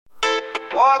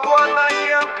Gwaan, my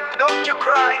dear, don't you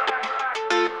cry.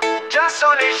 Just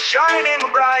sun is shining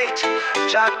bright.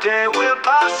 That day will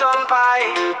pass on by.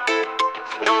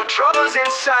 No troubles in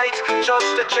sight, just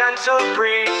a gentle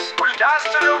breeze. We'll dance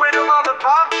to the rhythm of the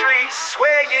palm trees,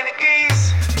 swaying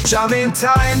ease. Jammin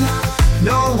time,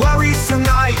 no worries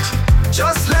tonight.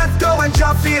 Just let go and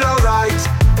just feel alright.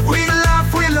 We laugh,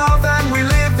 we love, and we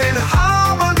live in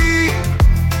harmony.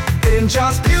 In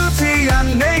just beauty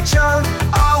and nature,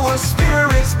 our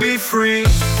spirits be free.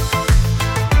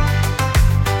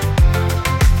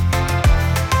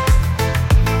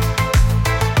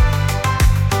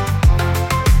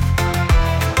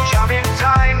 Jammin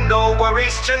time, no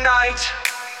worries tonight.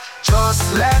 Just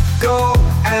let go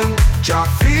and just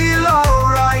feel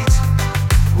alright.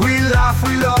 We laugh,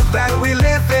 we love, and we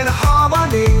live in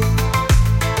harmony.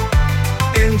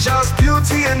 In just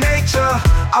beauty and nature,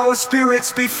 our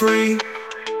spirits be free.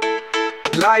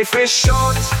 Life is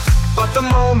short, but the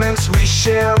moments we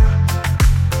share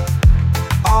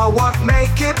are what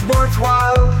make it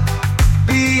worthwhile,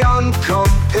 beyond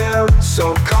compare.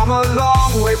 So come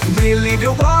along with me, leave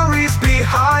your worries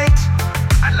behind,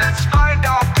 and let's find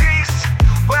our peace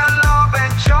where love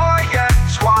and joy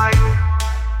entwine.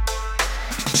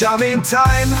 Jammin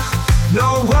time,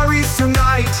 no worries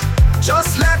tonight.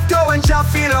 Just let go and just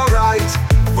feel alright.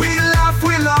 We laugh,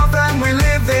 we love, and we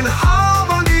live in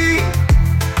harmony.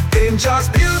 In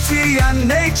just beauty and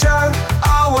nature,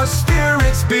 our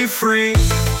spirits be free.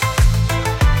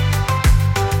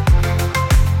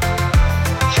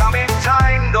 Jammin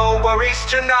time, no worries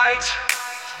tonight.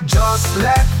 Just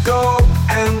let go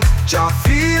and just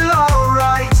feel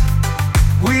alright.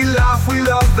 We laugh, we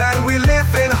love, and we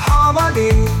live in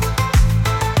harmony.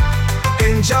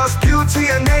 In just beauty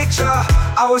and nature,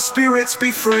 our spirits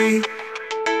be free.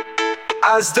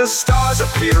 As the stars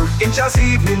appear in just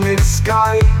evening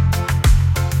sky,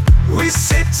 we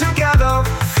sit together,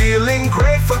 feeling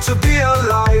grateful to be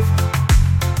alive.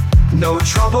 No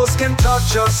troubles can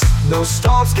touch us, no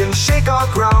storms can shake our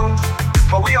ground,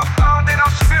 for we are found in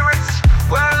our spirits,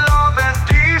 where love and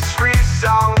peace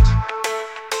resound.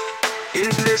 In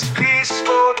this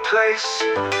peaceful place,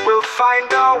 we'll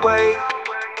find our way,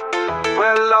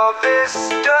 where love is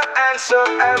the answer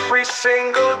every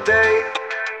single day.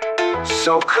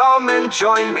 So come and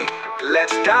join me,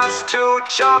 let's dance to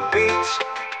the beat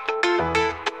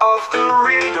of the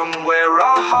rhythm where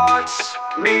our hearts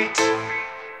meet.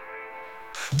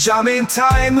 Jammin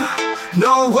time,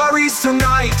 no worries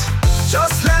tonight.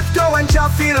 Just let go and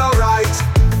just feel alright.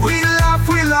 We laugh,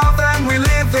 we love, and we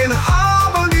live in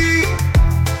harmony.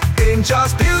 In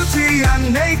just beauty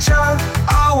and nature,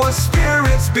 our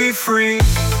spirits be free.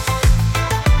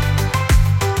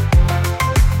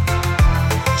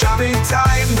 Jammin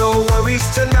time, no worries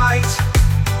tonight.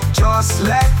 Just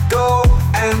let go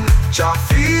and just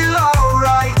feel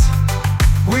alright.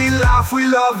 We laugh, we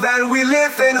love, and we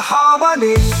live in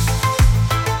harmony.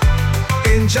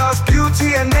 In just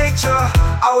beauty and nature,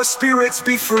 our spirits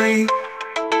be free.